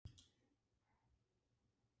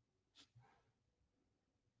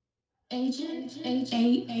Agent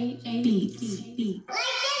Beats.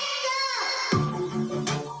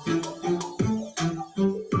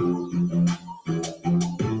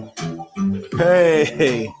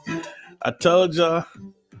 Hey, I told y'all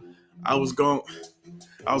I was going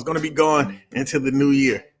to be going into the new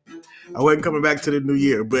year. I wasn't coming back to the new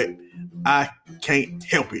year, but I can't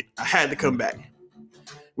help it. I had to come back.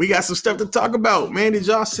 We got some stuff to talk about, man. Did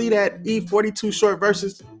y'all see that E40 Too Short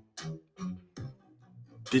Verzuz?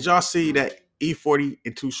 Did y'all see that E40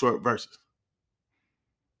 and Too Short Verzuz?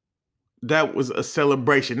 That was a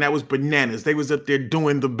celebration. That was bananas. They was up there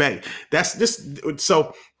doing the Bay. That's this.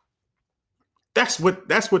 So that's what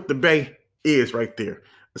the Bay is right there.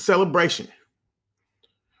 A celebration.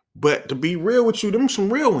 But to be real with you, them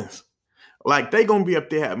some real ones. Like they gonna be up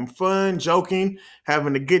there having fun, joking,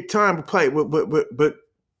 having a good time. But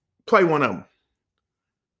play one of them.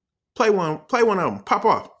 Play one of them. Pop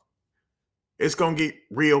off. It's gonna get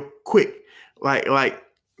real quick. Like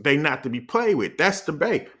they not to be played with. That's the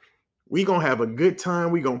Bay. We gonna have a good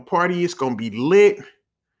time. We gonna party. It's gonna be lit.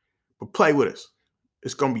 But play with us.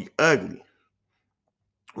 It's gonna be ugly.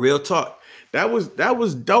 Real talk. That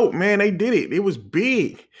was dope, man. They did it. It was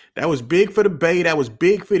big. That was big for the Bay. That was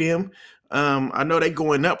big for them. I know they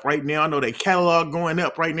going up right now. I know they catalog going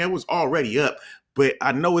up right now. It was already up, but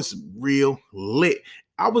I know it's real lit.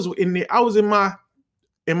 I was in there. I was in my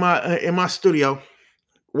studio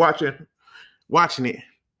watching it,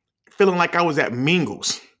 feeling like I was at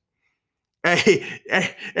Mingles. Hey,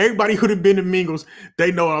 everybody who'd have been to Mingles,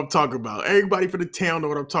 they know what I'm talking about. Everybody for the town know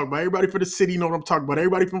what I'm talking about. Everybody for the city know what I'm talking about.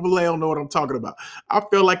 Everybody from Vallejo know what I'm talking about. I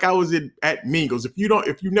feel like I was at Mingles. If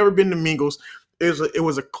you've never been to Mingles, it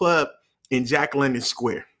was a club in Jack London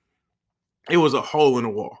Square. It was a hole in the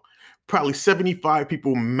wall. Probably 75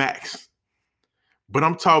 people max. But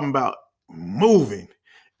I'm talking about moving.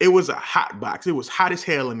 It was a hot box. It was hot as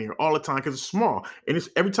hell in there all the time because it's small. And it's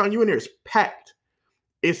every time you're in there, it's packed.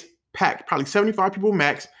 It's packed. Probably 75 people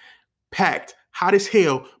max. Packed. Hot as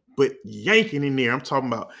hell, but yanking in there. I'm talking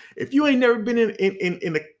about if you ain't never been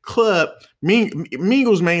in a club,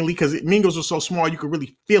 Mingles mainly, because Mingles was so small you could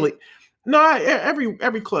really feel it. No,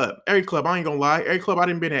 every club. I ain't gonna lie. Every club I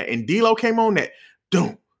didn't been at. And D-Lo came on that.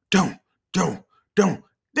 Don't. D-Lo.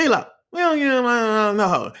 Well,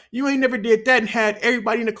 no. You ain't never did that and had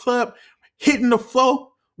everybody in the club hitting the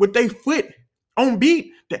floor with their foot on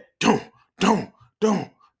beat. That don't.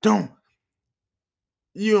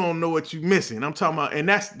 You don't know what you missing. I'm talking about, and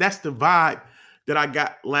that's the vibe that I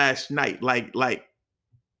got last night. Like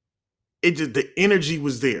it just, the energy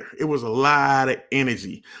was there. It was a lot of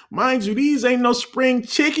energy. Mind you, these ain't no spring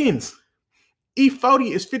chickens.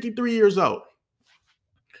 E40 is 53 years old.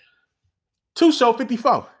 Too Short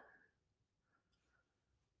 54.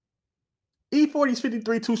 E40 is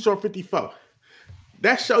 53, Too Short 54.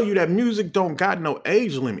 That show you that music don't got no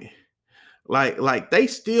age limit. Like they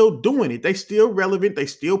still doing it. They still relevant. They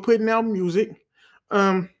still putting out music.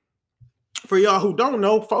 For y'all who don't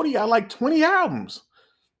know, 40 got like 20 albums.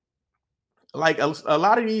 Like a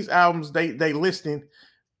lot of these albums, they listing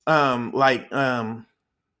revenue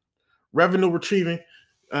retrieving.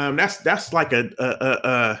 That's like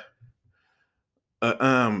a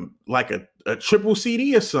triple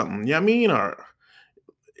CD or something. You know what I mean?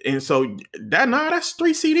 And so that's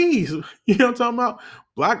 3 CDs. You know what I'm talking about?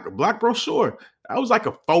 Black Brochure. That was like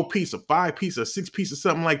a 4-piece, a 5-piece, a 6-piece, or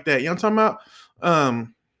something like that. You know what I'm talking about?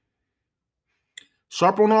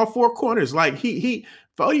 Sharp on all 4 corners. Like he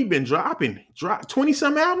been drop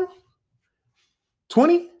 20-some album.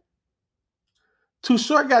 20? Too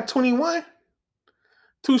Short got 21.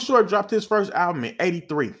 Too Short dropped his first album in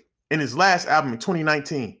 83 and his last album in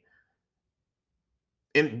 2019.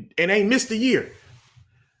 And ain't missed a year.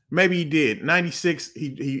 Maybe he did. 96,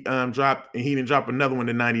 he dropped, and he didn't drop another one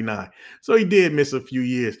in 99. So he did miss a few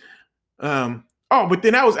years. But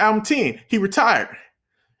then that was album 10. He retired.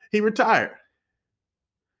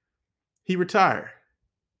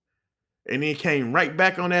 And then came right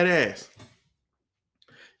back on that ass.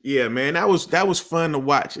 Yeah, man, that was fun to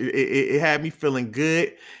watch. It had me feeling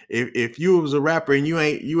good. If you was a rapper and you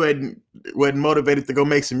wasn't motivated to go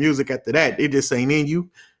make some music after that, it just ain't in you.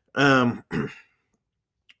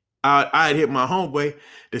 I'd hit my homeboy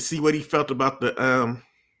to see what he felt about the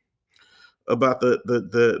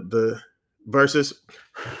verses,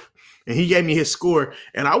 and he gave me his score.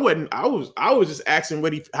 And I was just asking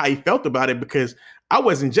how he felt about it, because I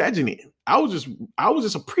wasn't judging it. I was just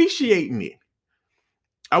appreciating it.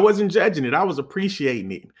 I wasn't judging it. I was appreciating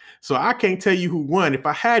it. So I can't tell you who won. If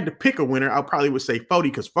I had to pick a winner, I probably would say 40,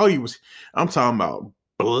 because 40 was, I'm talking about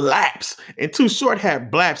blaps, and Too Short had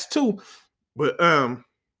blaps too. But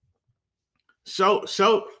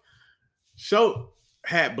Show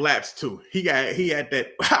had blaps too. He had that.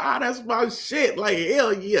 That's my shit. Like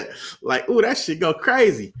hell yeah. Like ooh, that shit go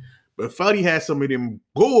crazy. But 40 had some of them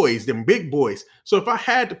boys, them big boys. So if I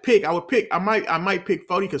had to pick, I would pick. I might pick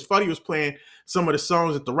 40 because 40 was playing some of the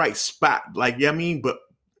songs at the right spot. Like you know what I mean, but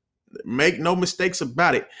make no mistakes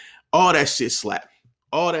about it. All that shit slap.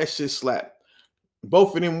 All that shit slap.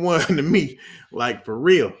 Both of them won to me. Like for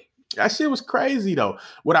real. That shit was crazy though.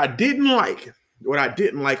 What I didn't like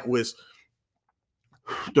was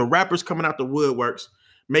the rappers coming out the woodworks,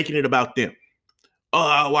 making it about them.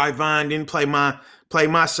 Oh, why Vine didn't play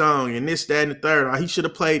my song and this, that, and the third. Or he should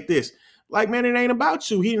have played this. Like, man, it ain't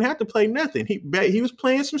about you. He didn't have to play nothing. He was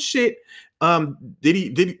playing some shit.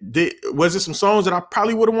 Was it some songs that I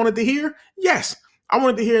probably would have wanted to hear? Yes. I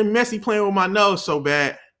wanted to hear Messy playing with my nose so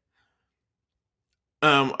bad.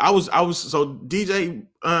 I was so DJ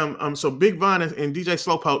so Big Von and DJ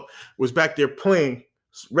Slowpoke was back there playing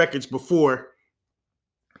records before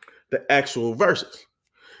the actual verses.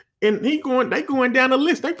 And they going down the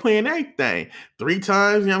list. They playing everything 3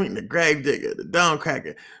 times. You know what I mean? The Grave Digger, the Dome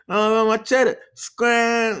Cracker, my cheddar,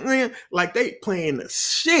 square. Like they playing the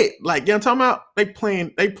shit. Like you know what I'm talking about?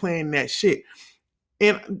 They playing that shit.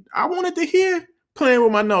 And I wanted to hear Playing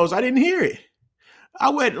With My Nose. I didn't hear it. I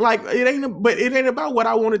went like it ain't about what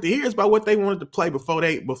I wanted to hear. It's about what they wanted to play before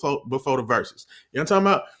the verses. You know what I'm talking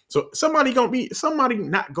about? So somebody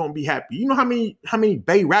not gonna be happy. You know how many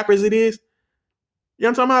Bay rappers it is? You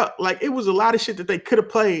know what I'm talking about? Like it was a lot of shit that they could have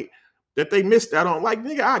played that they missed out on. Like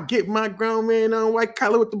nigga, I get my grown man on, white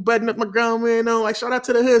collar with the button up, my grown man on. Like shout out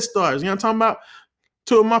to the Hood Stars. You know what I'm talking about?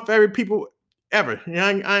 2 of my favorite people ever. You know,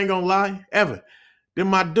 I ain't gonna lie, ever. They're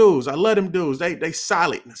my dudes. I love them dudes. They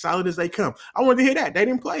solid as they come. I wanted to hear that. They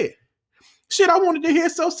didn't play it. Shit, I wanted to hear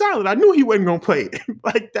So Solid. I knew he wasn't gonna play it.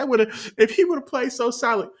 Like that would have, if he would have played So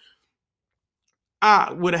Solid,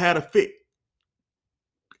 I would have had a fit.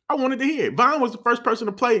 I wanted to hear it. Vine was the first person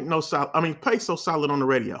to play play So Solid on the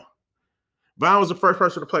radio. Vine was the first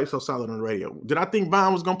person to play So Solid on the radio. Did I think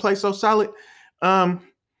Vine was gonna play So Solid?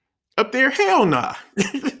 Up there, hell nah.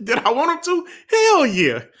 Did I want him to? Hell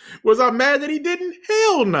yeah. Was I mad that he didn't?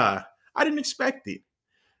 Hell nah. I didn't expect it.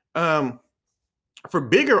 For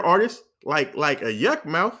bigger artists like a Yuck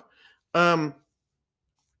Mouth, I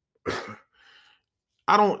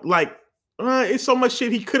don't like. It's so much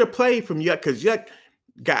shit he could have played from Yuck because Yuck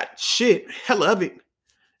got shit, hell of it,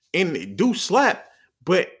 and it do slap,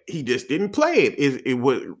 but he just didn't play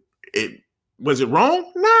it. Was it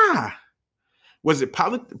wrong? Nah. Was it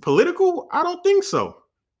political? I don't think so.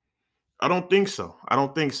 And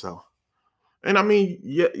I mean,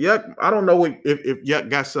 Yuck, I don't know if Yuck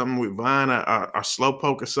got something with Vine or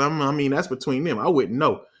Slowpoke or something. I mean, that's between them. I wouldn't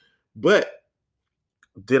know. But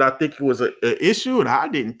did I think it was an issue? And I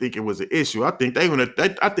didn't think it was an issue. I think they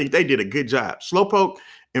did a good job. Slowpoke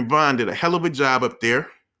and Vine did a hell of a job up there.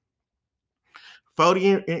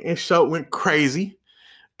 40 and Show went crazy.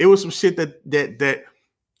 It was some shit that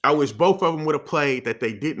I wish both of them would have played that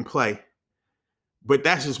they didn't play. But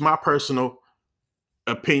that's just my personal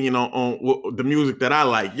opinion on the music that I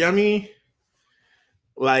like. You know what I mean?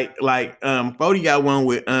 Like 40 got one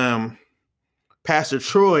with Pastor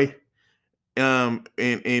Troy but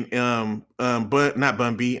not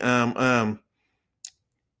Bun B. I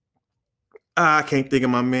can't think of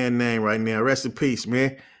my man's name right now. Rest in peace,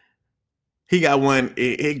 man. He got one,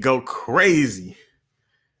 it go crazy.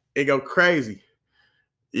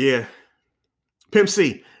 Yeah. Pimp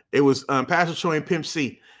C. It was Pastor Troy and Pimp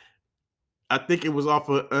C. I think it was off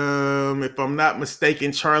of, if I'm not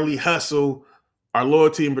mistaken, Charlie Hustle or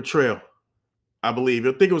Loyalty and Betrayal. I believe.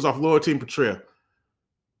 I think it was off Loyalty and Betrayal.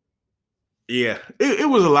 Yeah. It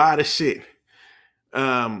was a lot of shit.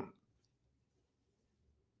 Yeah,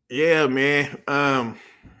 man.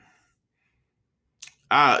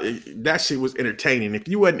 That shit was entertaining. If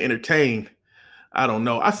you wasn't entertained, I don't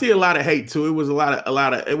know. I see a lot of hate too. It was it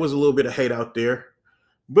was a little bit of hate out there.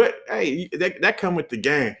 But hey, that come with the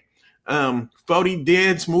game. 40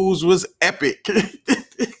 dance moves was epic.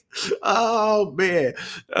 Oh man.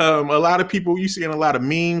 A lot of people, you seeing a lot of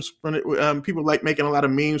memes from it. People like making a lot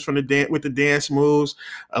of memes from with the dance moves.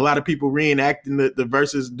 A lot of people reenacting the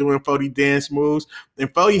verses doing 40 dance moves.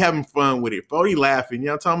 And 40 having fun with it. 40 laughing. You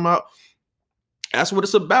know what I'm talking about? That's what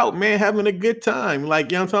it's about, man. Having a good time.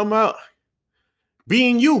 Like, you know what I'm talking about?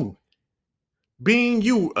 Being you.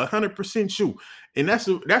 100% you. And that's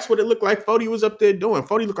what it looked like 40 was up there doing.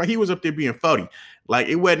 40 looked like he was up there being 40. Like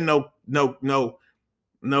it wasn't no,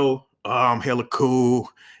 I'm hella cool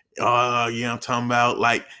Oh, yeah, I'm talking about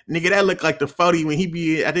like nigga that looked like the 40 when he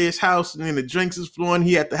be at his house and then the drinks is flowing.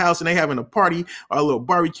 He at the house and they having a party or a little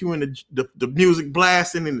barbecue and the music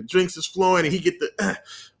blasting and the drinks is flowing and he get the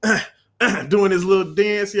doing his little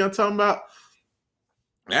dance. You know what I'm talking about?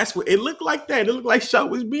 That's what it looked like. That it looked like Shout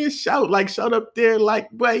was being like Shout up there, like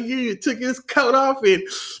boy, you took his coat off and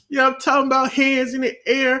you know what I'm talking about, hands in the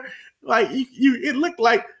air, like you it looked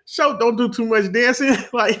like Shout don't do too much dancing,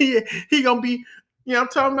 like he gonna be, you know what I'm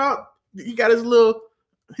talking about. He got his little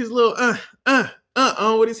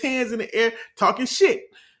on with his hands in the air talking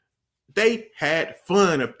shit. They had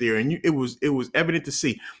fun up there, and it was evident to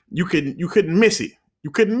see. You couldn't miss it.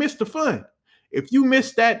 You couldn't miss the fun. If you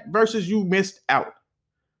missed that versus, you missed out.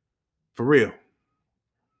 For real.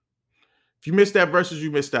 If you missed that versus,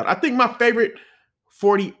 you missed out. I think my favorite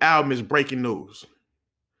 40 album is Breaking News.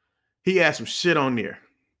 He had some shit on there.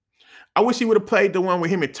 I wish he would have played the one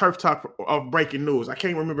with him and Turf Talk of Breaking News. I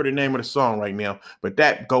can't remember the name of the song right now, but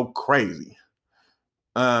that go crazy.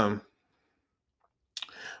 My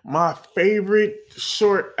favorite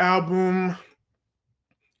short album,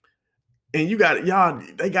 and you got y'all,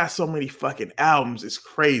 they got so many fucking albums, it's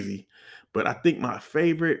crazy. But I think my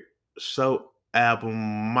favorite short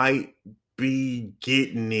album might be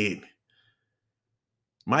Getting It.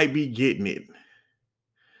 Might be Getting It.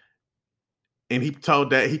 And he told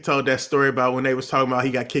that story about when they was talking about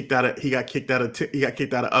he got kicked out of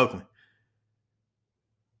Oakland.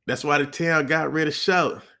 That's why the town got rid of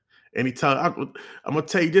Shout. And he told, I'm gonna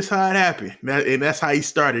tell you just how it happened. And that's how he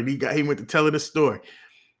started. He went to telling the story.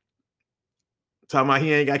 Talking about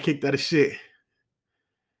he ain't got kicked out of shit.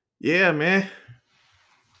 Yeah, man.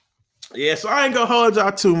 Yeah, so I ain't gonna hold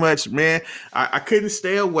y'all too much, man. I couldn't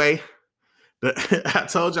stay away. I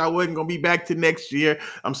told you I wasn't gonna be back to next year.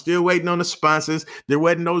 I'm still waiting on the sponsors. There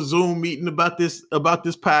wasn't no Zoom meeting about this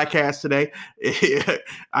podcast today.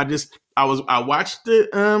 I watched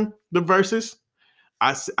the Verzuz.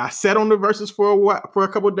 I sat on the Verzuz for a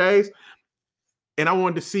couple of days, and I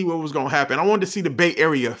wanted to see what was gonna happen. I wanted to see the Bay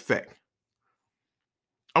Area effect.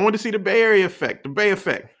 The Bay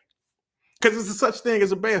effect. Because it's a such thing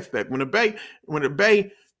as a Bay effect. When the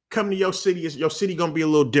Bay come to your city gonna be a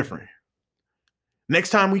little different. Next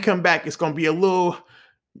time we come back, it's gonna be y'all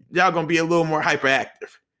gonna be a little more hyperactive.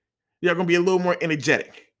 Y'all gonna be a little more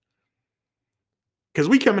energetic. Because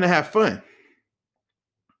we coming to have fun.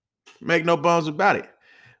 Make no bones about it.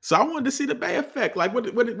 So I wanted to see the Bay effect. Like, what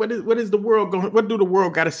is the world going? What do the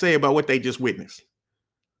world got to say about what they just witnessed?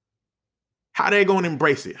 How they going to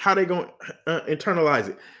embrace it? How they going to internalize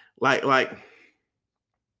it? Like,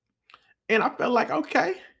 and I felt like,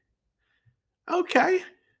 okay.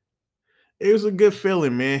 It was a good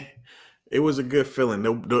feeling, man. It was a good feeling.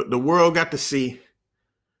 The world got to see.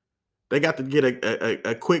 They got to get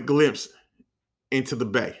a quick glimpse into the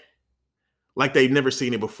Bay, like they've never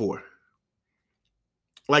seen it before.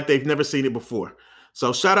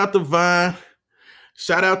 So shout out to Vine.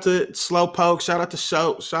 Shout out to Slowpoke. Shout out to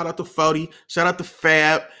Shout. Shout out to 40. Shout out to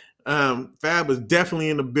Fab. Fab was definitely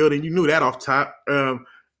in the building. You knew that off top.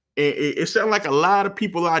 It sounded like a lot of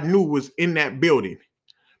people I knew was in that building.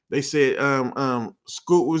 They said Band-Aid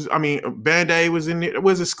was in there.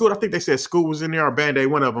 Was it Scoot? I think they said Scoot was in there or Band-Aid,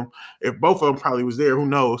 one of them. If both of them probably was there, who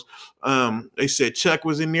knows? They said Chuck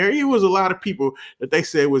was in there. It was a lot of people that they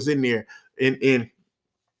said was in there. And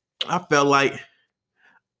I felt like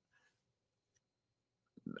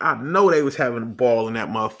I know they was having a ball in that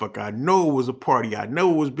motherfucker. I know it was a party. I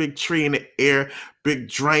know it was big tree in the air, big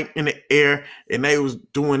drink in the air, and they was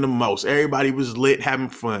doing the most. Everybody was lit, having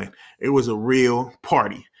fun. It was a real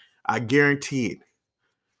party. I guarantee it.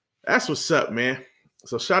 That's what's up, man.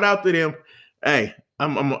 So shout out to them. Hey, I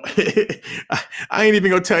ain't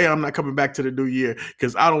even gonna tell you I'm not coming back to the new year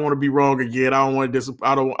because I don't want to be wrong again. I don't want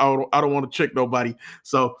to trick nobody.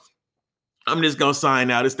 So I'm just gonna sign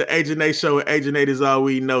out. It's the Agent Nate Show, and Agent Nate is all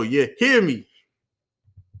we know. Yeah, hear me.